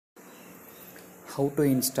How to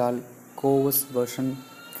install Corvus version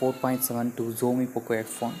 4.7 to Xiaomi Poco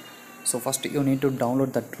F1. So first you need to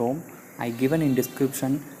download that ROM. I given in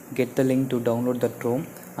description. Get the link to download that ROM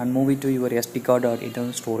and move it to your SD card or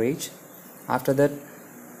internal storage. After that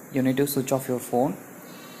you need to switch off your phone.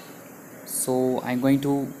 So I'm going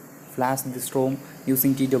to flash this ROM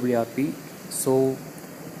using TWRP. So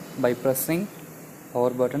by pressing power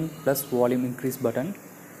button plus volume increase button,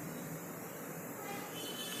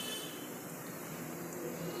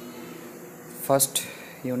 first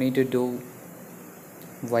you need to do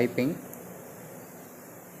wiping.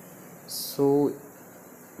 So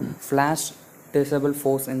flash disable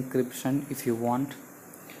force encryption. If you want,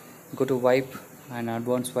 go to wipe and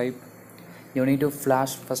advanced wipe. You need to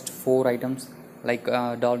flash first 4 items like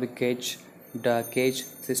Dolby cage, the cage,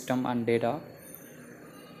 system and data.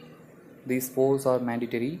 These 4 are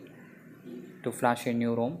mandatory to flash a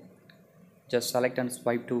new ROM. Just select and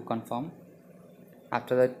swipe to confirm.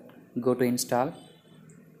 After that, go to install.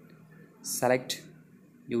 Select,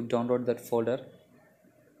 you download that folder.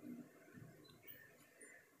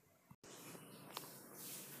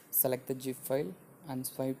 Select the zip file and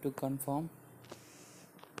swipe to confirm.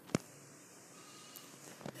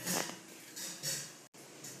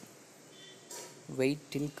 Wait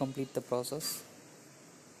till complete the process.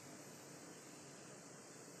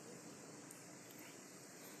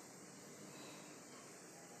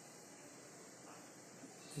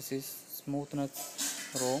 This is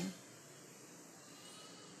smoothness ROM.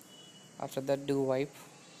 After that, do wipe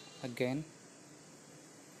again.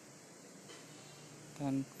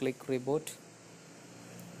 Then click reboot.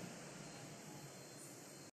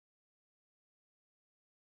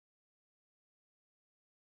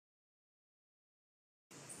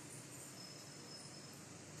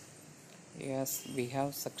 Yes, we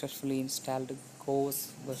have successfully installed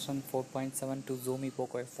Corvus version 4.7 to Xiaomi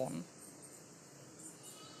Poco F1.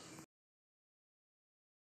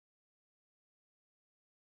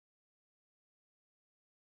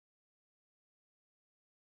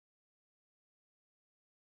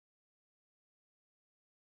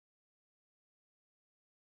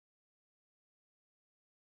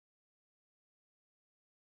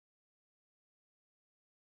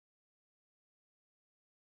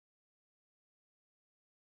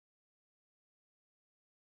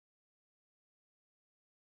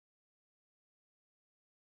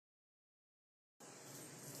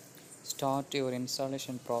 Start your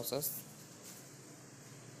installation process.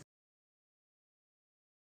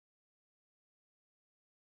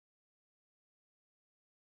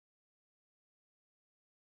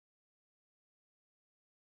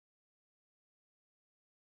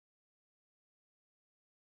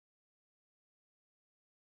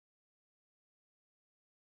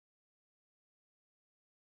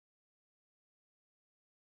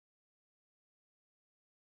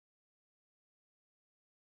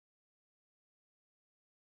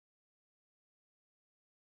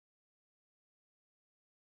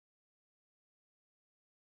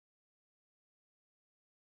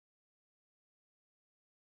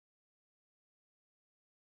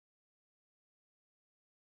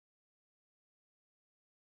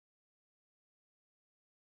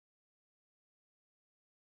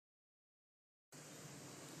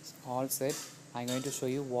 All set. I'm going to show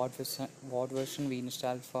you what version we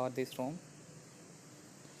installed for this ROM.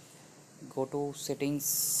 Go to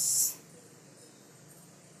settings,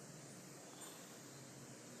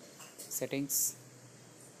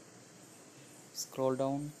 scroll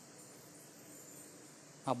down,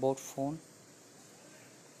 about phone,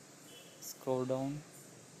 scroll down.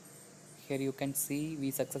 Here you can see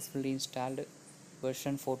we successfully installed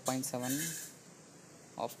version 4.7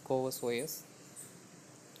 of Corvus OS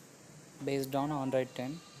based on Android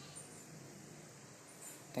 10.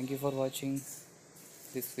 Thank you for watching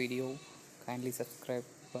this video. Kindly subscribe.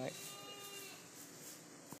 Bye.